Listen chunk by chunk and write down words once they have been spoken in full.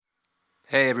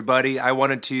Hey everybody, I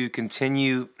wanted to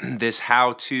continue this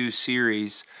how-to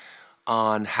series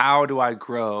on how do I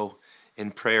grow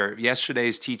in prayer.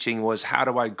 Yesterday's teaching was how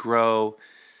do I grow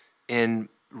in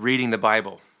reading the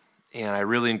Bible. And I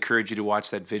really encourage you to watch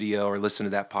that video or listen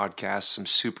to that podcast, some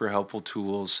super helpful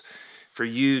tools for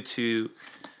you to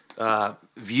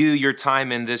view your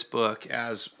time in this book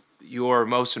as your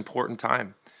most important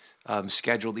time,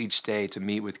 scheduled each day to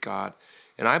meet with God.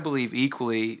 And I believe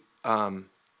equally,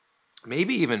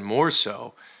 maybe even more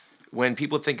so, when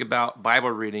people think about Bible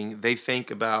reading, they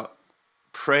think about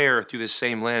prayer through the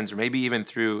same lens, or maybe even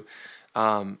through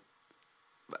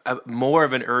more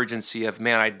of an urgency of,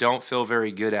 man, I don't feel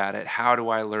very good at it. How do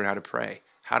I learn how to pray?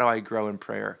 How do I grow in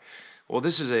prayer? Well,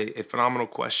 this is a phenomenal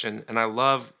question, and I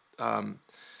love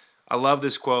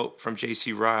this quote from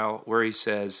J.C. Ryle where he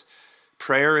says,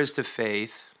 "Prayer is to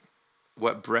faith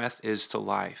what breath is to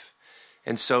life."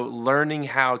 And so learning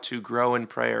how to grow in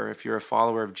prayer, if you're a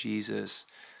follower of Jesus,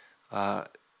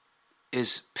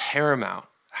 is paramount.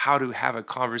 How to have a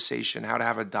conversation, how to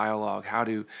have a dialogue, how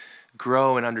to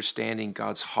grow in understanding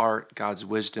God's heart, God's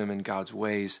wisdom, and God's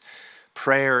ways.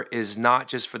 Prayer is not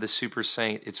just for the super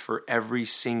saint, it's for every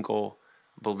single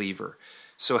believer.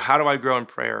 So how do I grow in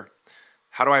prayer?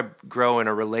 How do I grow in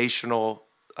a relational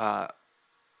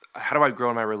how do I grow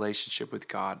in my relationship with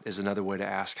God is another way to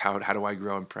ask, how do I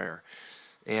grow in prayer?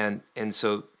 And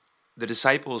so the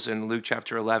disciples in Luke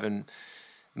chapter 11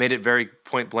 made it very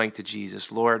point blank to Jesus.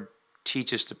 Lord,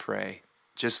 teach us to pray,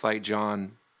 just like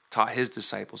John taught his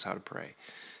disciples how to pray.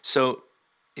 So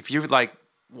if you're like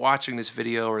watching this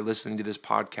video or listening to this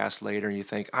podcast later and you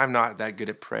think, I'm not that good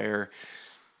at prayer,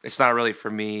 it's not really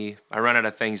for me, I run out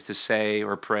of things to say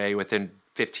or pray within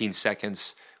 15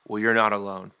 seconds, well, you're not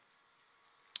alone.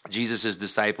 Jesus'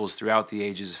 disciples throughout the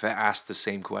ages have asked the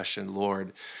same question,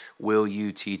 Lord, will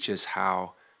you teach us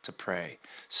how to pray?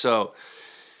 So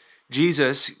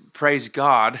Jesus, praise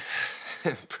God,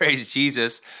 praise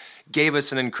Jesus, gave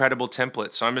us an incredible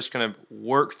template. So I'm just going to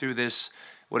work through this,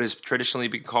 what has traditionally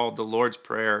been called the Lord's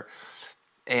Prayer,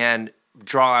 and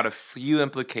draw out a few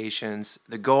implications.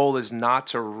 The goal is not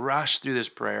to rush through this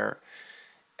prayer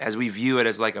as we view it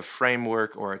as like a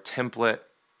framework or a template,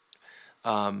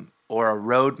 or a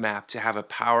roadmap to have a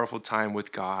powerful time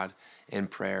with God in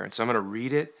prayer. And so I'm going to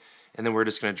read it, and then we're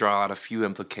just going to draw out a few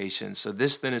implications. So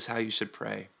this then is how you should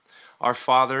pray. Our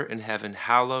Father in heaven,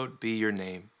 hallowed be your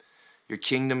name. Your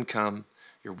kingdom come,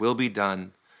 your will be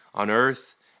done, on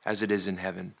earth as it is in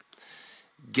heaven.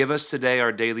 Give us today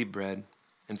our daily bread,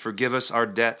 and forgive us our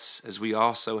debts as we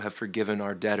also have forgiven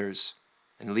our debtors.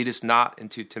 And lead us not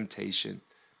into temptation,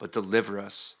 but deliver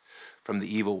us from the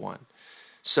evil one.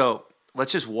 So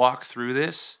let's just walk through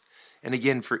this. And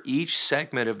again, for each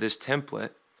segment of this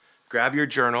template, grab your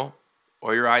journal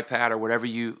or your iPad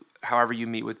or however you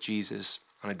meet with Jesus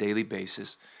on a daily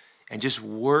basis, and just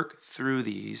work through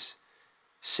these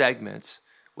segments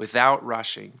without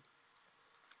rushing.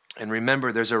 And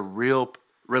remember, there's a real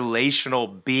relational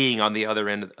being on the other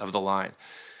end of the line.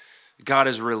 God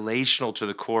is relational to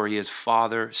the core. He is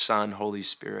Father, Son, Holy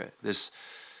Spirit. This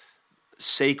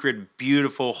sacred,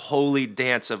 beautiful, holy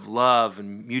dance of love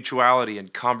and mutuality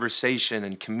and conversation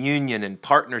and communion and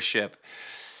partnership.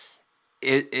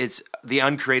 It's the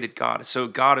uncreated God. So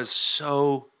God is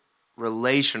so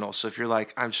relational. So if you're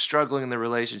like, I'm struggling in the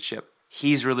relationship,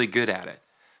 he's really good at it.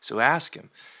 So ask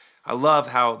him. I love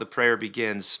how the prayer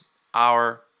begins,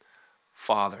 Our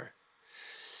Father.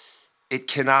 It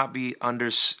cannot be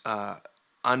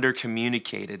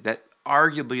under-communicated that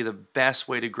arguably the best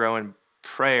way to grow in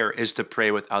prayer is to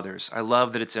pray with others. I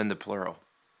love that it's in the plural.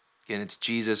 Again, it's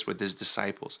Jesus with his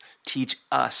disciples. Teach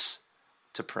us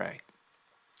to pray.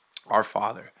 Our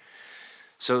Father.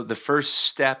 So the first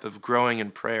step of growing in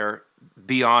prayer,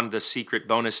 beyond the secret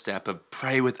bonus step of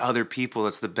pray with other people,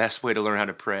 it's the best way to learn how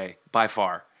to pray, by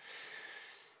far,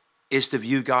 is to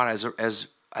view God as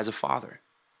a father.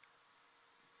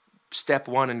 Step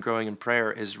one in growing in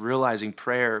prayer is realizing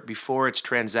prayer, before it's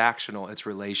transactional, it's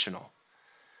relational.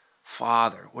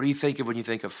 Father. What do you think of when you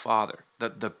think of Father?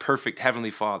 The perfect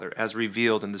Heavenly Father as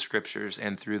revealed in the Scriptures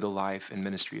and through the life and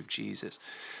ministry of Jesus.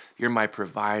 You're my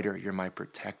provider. You're my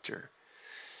protector.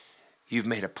 You've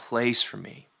made a place for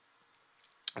me.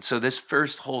 And so this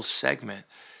first whole segment,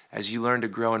 as you learn to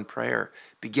grow in prayer,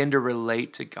 begin to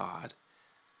relate to God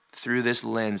through this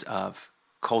lens of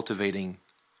cultivating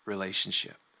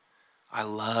relationship. I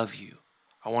love you.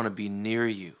 I want to be near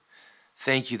you.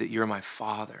 Thank you that you're my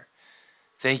Father.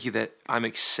 Thank you that I'm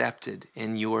accepted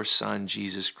in your Son,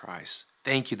 Jesus Christ.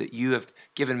 Thank you that you have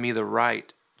given me the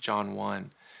right, John 1,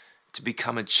 to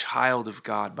become a child of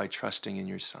God by trusting in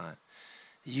your Son.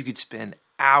 You could spend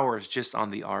hours just on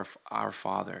the Our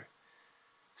Father.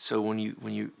 So when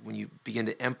you begin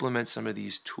to implement some of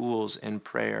these tools in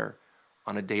prayer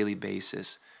on a daily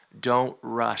basis, don't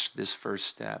rush this first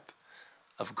step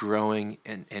of growing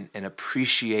in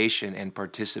appreciation and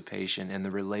participation in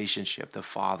the relationship the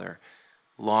Father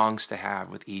longs to have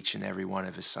with each and every one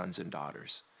of his sons and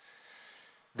daughters.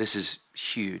 This is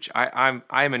huge. I'm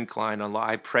inclined a lot.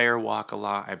 I prayer walk a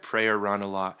lot. I prayer run a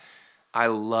lot. I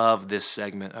love this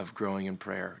segment of growing in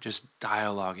prayer, just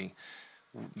dialoguing,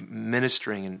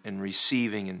 ministering and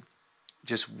receiving and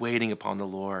just waiting upon the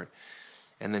Lord,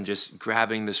 and then just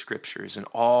grabbing the scriptures and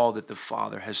all that the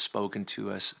Father has spoken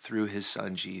to us through his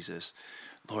Son, Jesus.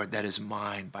 Lord, that is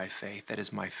mine by faith. That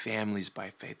is my family's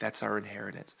by faith. That's our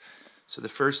inheritance. So the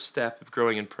first step of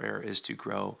growing in prayer is to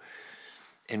grow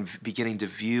and beginning to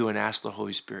view and ask the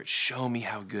Holy Spirit, show me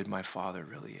how good my Father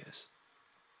really is.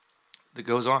 That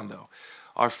goes on, though.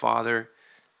 Our Father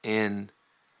in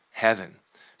heaven.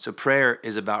 So prayer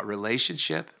is about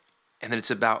relationship, and then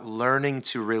it's about learning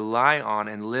to rely on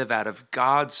and live out of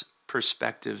God's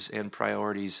perspectives and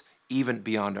priorities, even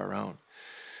beyond our own.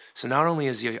 So not only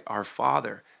is he our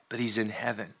Father, but he's in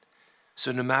heaven.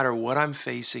 So no matter what I'm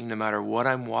facing, no matter what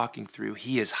I'm walking through,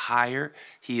 he is higher,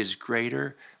 he is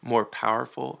greater, more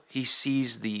powerful.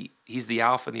 He's the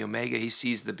Alpha and the Omega. He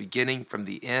sees the beginning from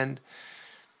the end.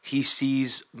 He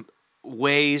sees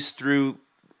ways through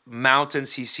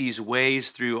mountains. He sees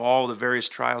ways through all the various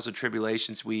trials and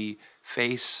tribulations we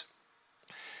face.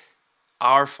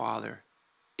 Our Father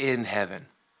in heaven.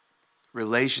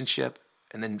 Relationship,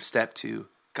 and then step 2,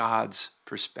 God's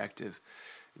perspective.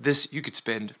 This, you could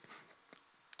spend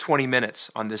 20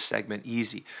 minutes on this segment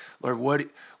easy. Lord,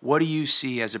 what do you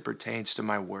see as it pertains to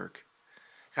my work?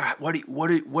 God,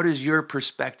 what is your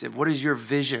perspective? What is your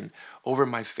vision over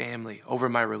my family, over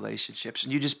my relationships?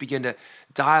 And you just begin to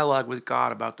dialogue with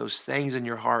God about those things in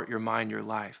your heart, your mind, your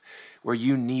life, where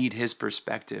you need his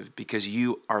perspective because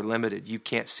you are limited. You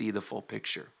can't see the full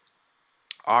picture.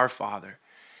 Our Father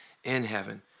in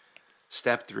heaven.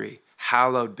 Step 3,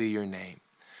 hallowed be your name.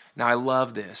 Now, I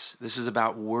love this. This is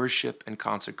about worship and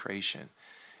consecration.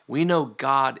 We know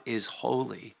God is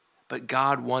holy, but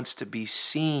God wants to be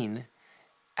seen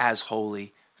as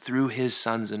holy through his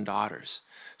sons and daughters.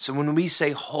 So when we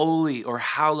say holy or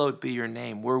hallowed be your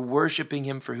name, we're worshiping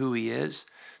him for who he is.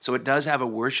 So it does have a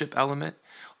worship element.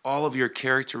 All of your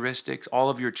characteristics, all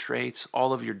of your traits,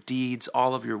 all of your deeds,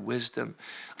 all of your wisdom.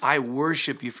 I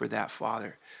worship you for that,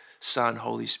 Father, Son,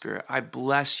 Holy Spirit. I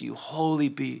bless you.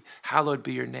 Hallowed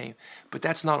be your name. But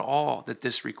that's not all that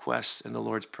this request in the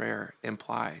Lord's Prayer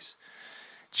implies.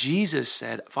 Jesus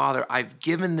said, Father, I've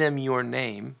given them your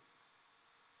name,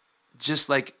 just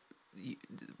like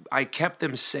I kept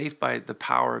them safe by the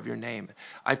power of your name.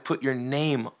 I've put your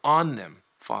name on them,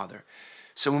 Father.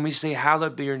 So when we say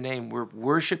hallowed be your name, we're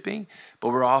worshiping, but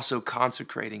we're also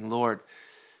consecrating. Lord,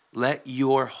 let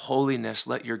your holiness,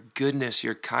 let your goodness,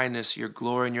 your kindness, your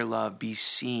glory, and your love be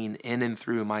seen in and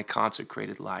through my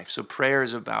consecrated life. So prayer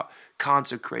is about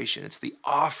consecration. It's the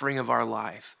offering of our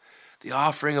life, the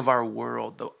offering of our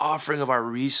world, the offering of our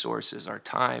resources, our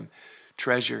time,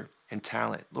 treasure, and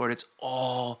talent. Lord, it's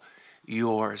all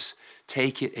yours.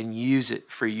 Take it and use it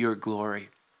for your glory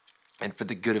and for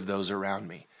the good of those around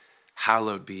me.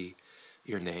 Hallowed be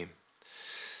your name.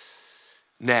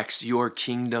 Next, your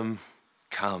kingdom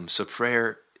come. So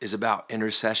prayer is about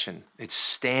intercession. It's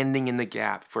standing in the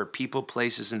gap for people,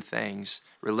 places, and things,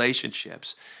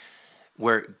 relationships,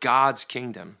 where God's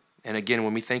kingdom, and again,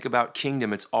 when we think about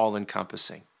kingdom, it's all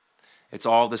encompassing. It's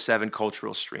all the 7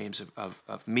 cultural streams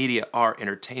of media, art,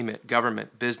 entertainment,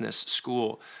 government, business,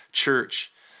 school,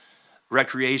 church,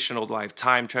 recreational life,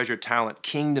 time, treasure, talent.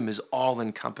 Kingdom is all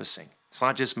encompassing. It's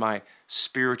not just my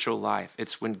spiritual life.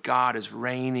 It's when God is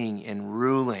reigning and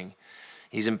ruling.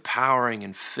 He's empowering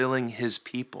and filling his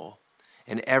people.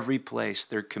 In every place,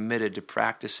 they're committed to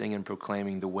practicing and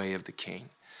proclaiming the way of the King.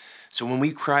 So when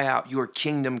we cry out, your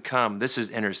kingdom come, this is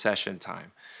intercession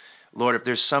time. Lord, if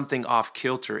there's something off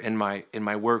kilter in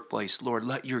my workplace, Lord,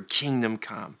 let your kingdom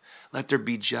come. Let there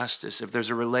be justice. If there's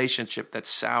a relationship that's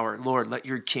sour, Lord, let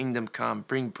your kingdom come.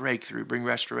 Bring breakthrough, bring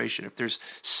restoration. If there's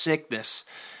sickness,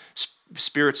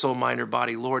 spirit, soul, mind, or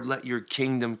body, Lord, let your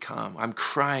kingdom come. I'm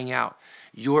crying out,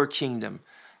 your kingdom,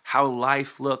 how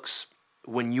life looks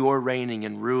when you're reigning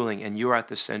and ruling and you're at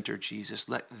the center, Jesus.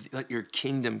 Let your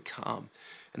kingdom come.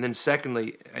 And then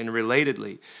secondly, and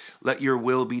relatedly, let your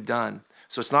will be done.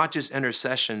 So it's not just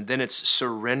intercession, then it's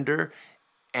surrender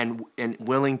and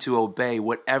willing to obey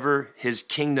whatever his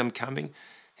kingdom coming.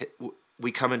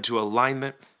 We come into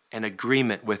alignment and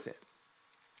agreement with it.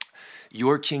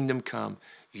 Your kingdom come,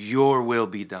 your will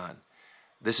be done.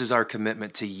 This is our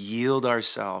commitment to yield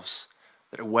ourselves,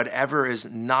 that whatever is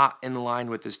not in line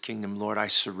with this kingdom, Lord, I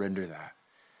surrender that.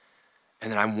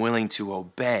 And then I'm willing to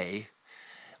obey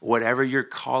whatever you're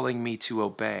calling me to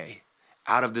obey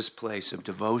out of this place of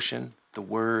devotion, the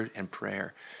word, and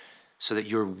prayer, so that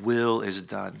your will is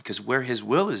done. Because where his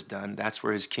will is done, that's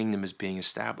where his kingdom is being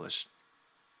established.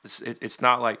 It's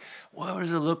not like, what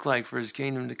does it look like for his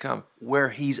kingdom to come? Where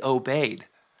he's obeyed.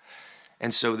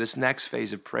 And so this next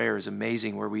phase of prayer is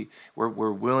amazing, where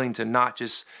we're willing to not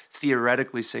just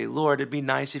theoretically say, Lord, it'd be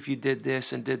nice if you did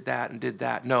this and did that and did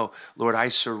that. No, Lord, I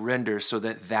surrender so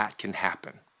that that can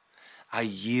happen. I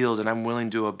yield and I'm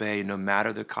willing to obey no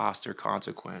matter the cost or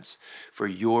consequence for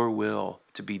your will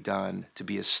to be done, to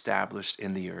be established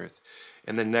in the earth.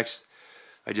 And then next,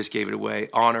 I just gave it away,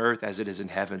 on earth as it is in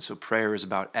heaven. So prayer is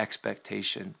about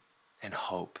expectation and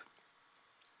hope.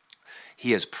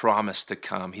 He has promised to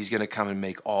come. He's going to come and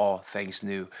make all things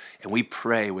new. And we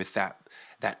pray with that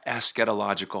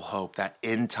eschatological hope, that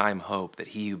end-time hope that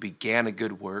he who began a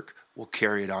good work will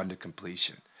carry it on to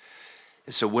completion.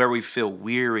 And so where we feel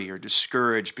weary or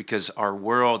discouraged because our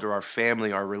world or our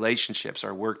family, our relationships,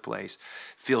 our workplace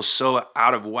feels so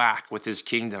out of whack with his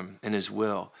kingdom and his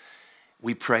will,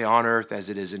 we pray on earth as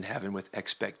it is in heaven with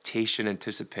expectation,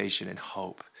 anticipation, and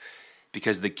hope.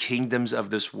 Because the kingdoms of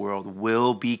this world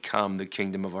will become the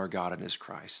kingdom of our God and his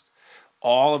Christ.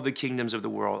 All of the kingdoms of the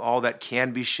world, all that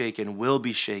can be shaken will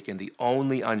be shaken. The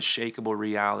only unshakable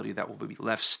reality that will be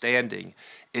left standing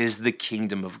is the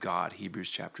kingdom of God,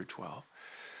 Hebrews chapter 12.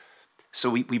 So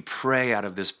we pray out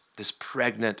of this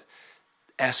pregnant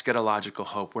eschatological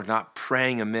hope. We're not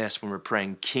praying amiss when we're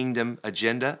praying kingdom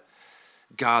agenda,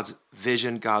 God's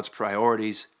vision, God's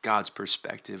priorities, God's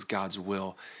perspective, God's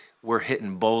will. We're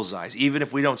hitting bullseyes, even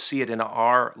if we don't see it in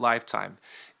our lifetime,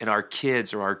 in our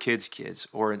kids or our kids' kids,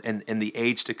 or in the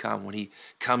age to come when he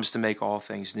comes to make all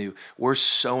things new. We're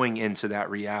sowing into that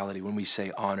reality when we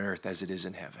say on earth as it is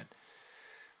in heaven.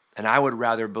 And I would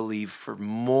rather believe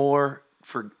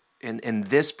in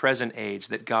this present age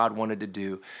that God wanted to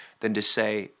do than to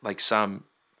say, like some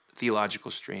theological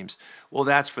streams, well,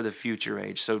 that's for the future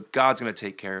age, so God's going to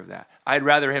take care of that. I'd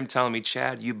rather him telling me,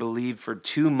 Chad, you believe for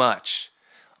too much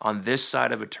on this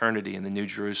side of eternity in the New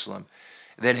Jerusalem,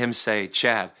 than him say,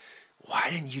 Chad, why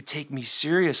didn't you take me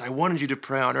serious? I wanted you to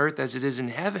pray on earth as it is in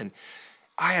heaven.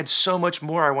 I had so much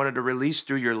more I wanted to release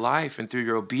through your life and through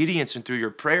your obedience and through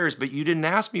your prayers, but you didn't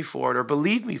ask me for it or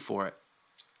believe me for it.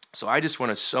 So I just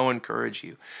want to so encourage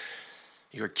you.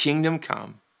 Your kingdom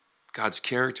come, God's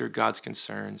character, God's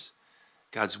concerns,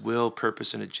 God's will,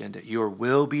 purpose, and agenda. Your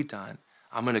will be done.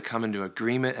 I'm going to come into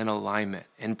agreement and alignment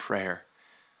in prayer,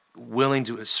 willing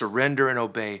to surrender and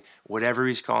obey whatever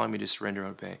he's calling me to surrender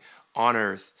and obey on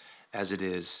earth as it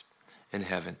is in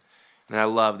heaven. And I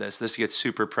love this. This gets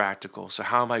super practical. So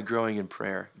how am I growing in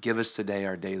prayer? Give us today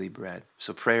our daily bread.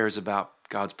 So prayer is about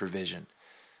God's provision.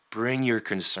 Bring your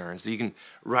concerns. You can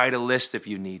write a list if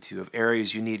you need to of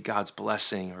areas you need God's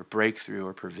blessing or breakthrough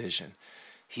or provision.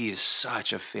 He is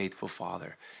such a faithful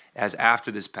Father. As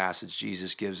after this passage,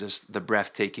 Jesus gives us the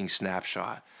breathtaking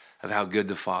snapshot of how good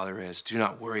the Father is. Do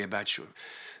not worry about your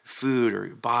food or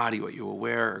your body, what you will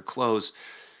wear or clothes.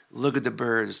 Look at the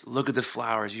birds, look at the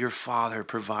flowers. Your Father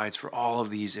provides for all of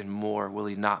these and more. Will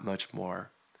he not much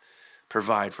more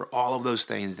provide for all of those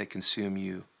things that consume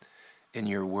you in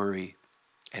your worry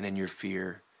and in your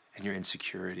fear and your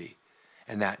insecurity?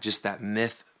 And that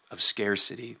myth of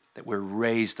scarcity that we're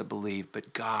raised to believe,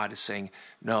 but God is saying,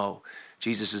 no,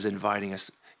 Jesus is inviting us,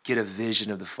 get a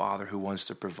vision of the Father who wants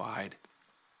to provide.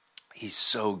 He's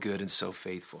so good and so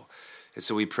faithful. And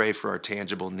so we pray for our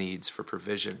tangible needs, for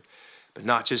provision. But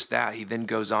not just that, he then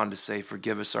goes on to say,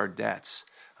 forgive us our debts.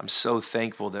 I'm so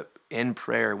thankful that in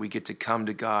prayer we get to come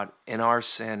to God in our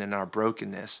sin and our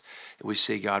brokenness. And we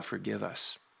say, God, forgive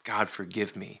us. God,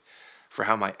 forgive me for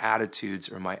how my attitudes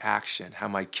or my action, how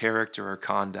my character or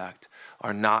conduct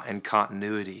are not in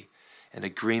continuity and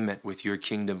agreement with your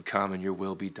kingdom come and your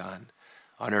will be done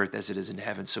on earth as it is in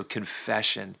heaven. So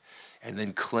confession and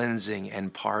then cleansing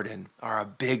and pardon are a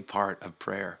big part of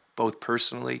prayer, both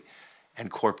personally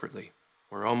and corporately.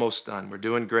 We're almost done. We're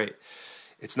doing great.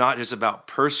 It's not just about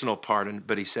personal pardon,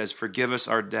 but he says, forgive us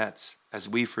our debts as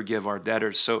we forgive our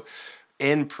debtors. So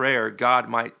in prayer, God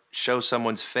might show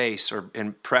someone's face or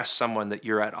impress someone that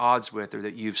you're at odds with or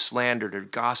that you've slandered or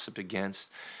gossiped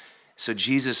against. So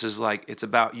Jesus is like, it's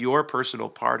about your personal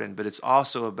pardon, but it's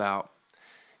also about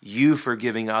you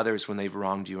forgiving others when they've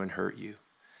wronged you and hurt you.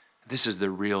 This is the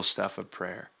real stuff of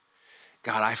prayer.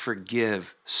 God, I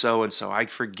forgive so-and-so. I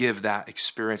forgive that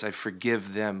experience. I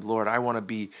forgive them. Lord, I want to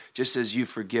be, just as you've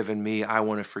forgiven me, I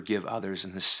want to forgive others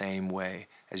in the same way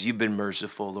As you've been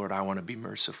merciful, Lord, I want to be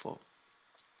merciful.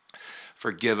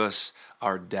 Forgive us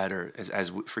our debtors,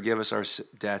 forgive us our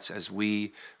debts as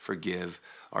we forgive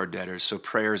our debtors. So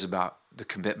prayer is about the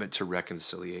commitment to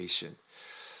reconciliation.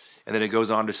 And then it goes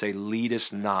on to say, lead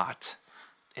us not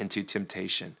into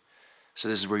temptation. So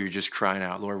this is where you're just crying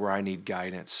out, Lord, where I need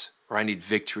guidance, where I need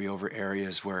victory over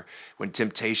areas where when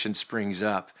temptation springs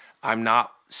up, I'm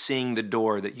not seeing the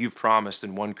door that you've promised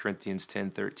in 1 Corinthians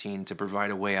 10:13 to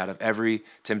provide a way out of every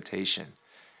temptation.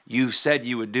 You said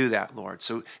you would do that, Lord.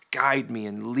 So guide me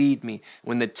and lead me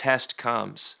when the test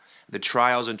comes, the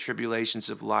trials and tribulations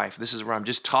of life. This is where I'm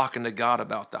just talking to God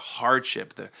about the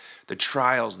hardship, the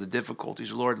trials, the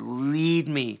difficulties. Lord, lead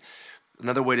me.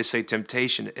 Another way to say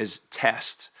temptation is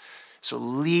test. So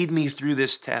lead me through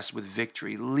this test with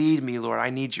victory. Lead me, Lord. I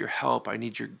need your help. I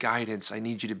need your guidance. I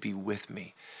need you to be with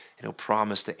me. And he'll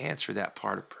promise to answer that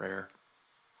part of prayer.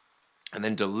 And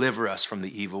then deliver us from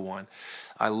the evil one.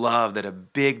 I love that a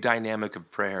big dynamic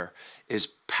of prayer is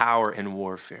power in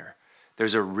warfare.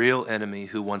 There's a real enemy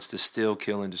who wants to steal,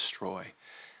 kill, and destroy.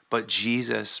 But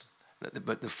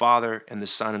the Father and the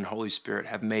Son and Holy Spirit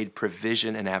have made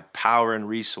provision and have power and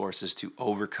resources to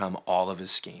overcome all of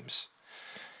his schemes.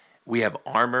 We have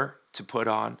armor to put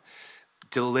on.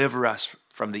 Deliver us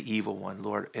from the evil one,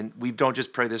 Lord. And we don't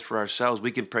just pray this for ourselves.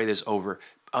 We can pray this over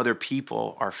other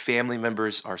people, our family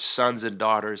members, our sons and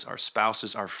daughters, our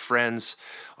spouses, our friends,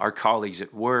 our colleagues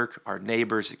at work, our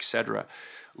neighbors, etc.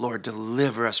 Lord,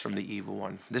 deliver us from the evil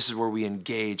one. This is where we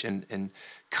engage in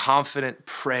confident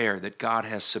prayer that God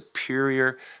has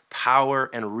superior power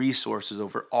and resources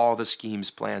over all the schemes,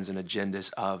 plans, and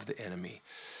agendas of the enemy.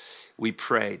 We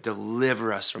pray,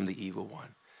 deliver us from the evil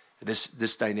one.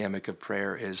 This dynamic of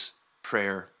prayer is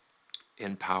prayer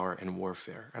in power and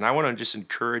warfare. And I want to just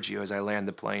encourage you as I land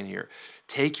the plane here.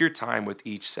 Take your time with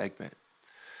each segment.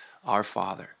 Our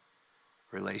Father,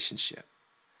 relationship.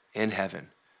 In heaven,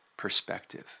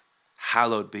 perspective.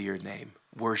 Hallowed be your name.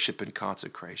 Worship and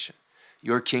consecration.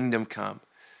 Your kingdom come.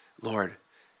 Lord,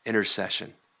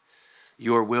 intercession.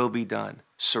 Your will be done.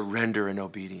 Surrender and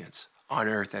obedience. On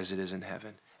earth as it is in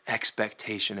heaven.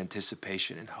 Expectation,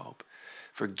 anticipation, and hope.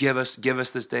 Forgive us. Give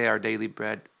us this day our daily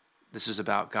bread. This is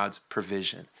about God's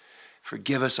provision.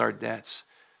 Forgive us our debts.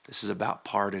 This is about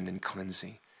pardon and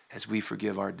cleansing as we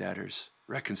forgive our debtors.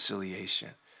 Reconciliation.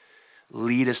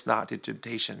 Lead us not to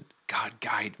temptation. God,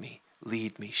 guide me,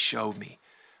 lead me, show me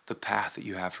the path that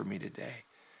you have for me today.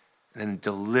 And then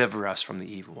deliver us from the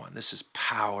evil one. This is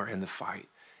power in the fight,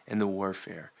 in the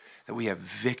warfare, that we have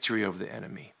victory over the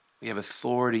enemy. We have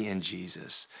authority in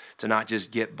Jesus to not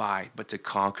just get by, but to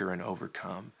conquer and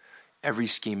overcome every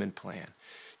scheme and plan.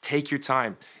 Take your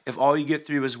time. If all you get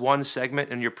through is one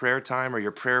segment in your prayer time or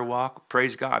your prayer walk,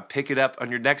 praise God. Pick it up on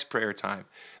your next prayer time.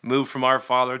 Move from our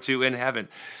Father to in heaven.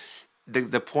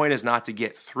 The point is not to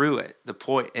get through it. The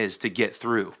point is to get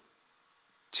through.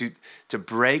 To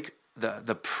break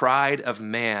the pride of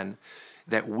man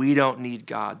that we don't need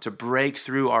God. To break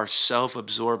through our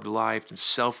self-absorbed life and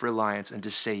self-reliance and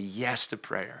to say yes to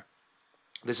prayer.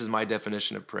 This is my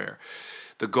definition of prayer.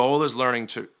 The goal is learning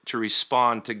to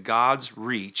respond to God's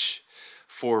reach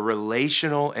for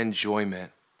relational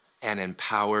enjoyment and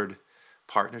empowered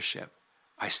partnership.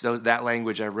 That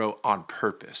language I wrote on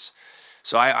purpose.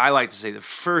 So I like to say the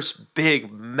first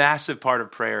big, massive part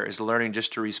of prayer is learning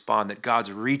just to respond that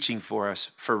God's reaching for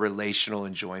us for relational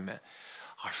enjoyment.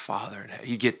 Our Father,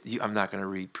 I'm not going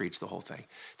to preach the whole thing,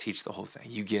 teach the whole thing.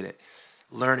 You get it.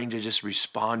 Learning to just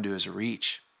respond to his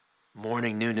reach.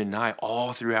 Morning, noon, and night,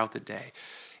 all throughout the day.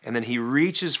 And then he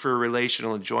reaches for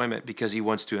relational enjoyment because he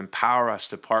wants to empower us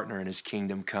to partner in his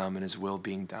kingdom come and his will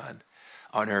being done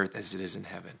on earth as it is in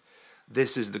heaven.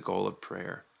 This is the goal of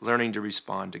prayer, learning to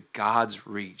respond to God's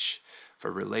reach for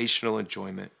relational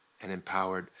enjoyment and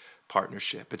empowered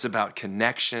partnership. It's about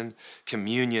connection,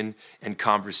 communion, and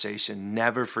conversation.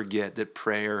 Never forget that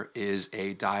prayer is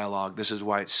a dialogue. This is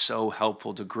why it's so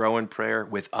helpful to grow in prayer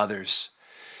with others.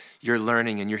 You're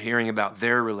learning and you're hearing about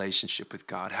their relationship with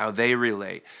God, how they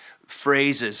relate,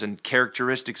 phrases and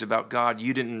characteristics about God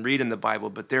you didn't read in the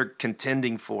Bible, but they're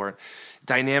contending for,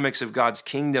 dynamics of God's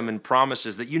kingdom and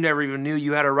promises that you never even knew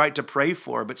you had a right to pray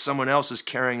for, but someone else is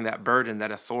carrying that burden,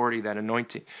 that authority, that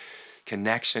anointing.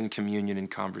 Connection, communion, and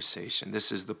conversation.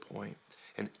 This is the point.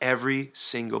 And every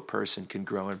single person can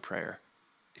grow in prayer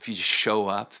if you just show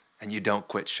up and you don't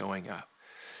quit showing up.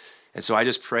 And so I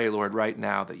just pray, Lord, right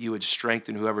now that you would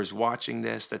strengthen whoever's watching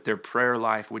this, that their prayer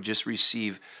life would just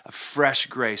receive a fresh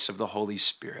grace of the Holy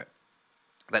Spirit,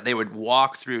 that they would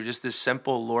walk through just this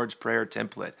simple Lord's Prayer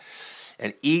template.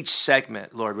 And each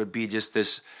segment, Lord, would be just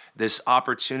this this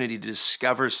opportunity to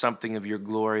discover something of your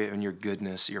glory and your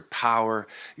goodness, your power,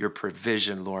 your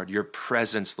provision, Lord, your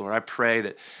presence, Lord. I pray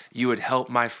that you would help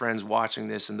my friends watching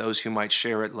this and those who might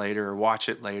share it later or watch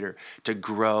it later to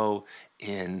grow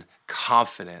in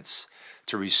confidence,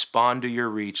 to respond to your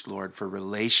reach, Lord, for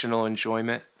relational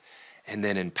enjoyment and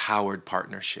then empowered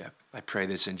partnership. I pray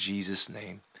this in Jesus'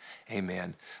 name.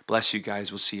 Amen. Bless you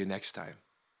guys. We'll see you next time.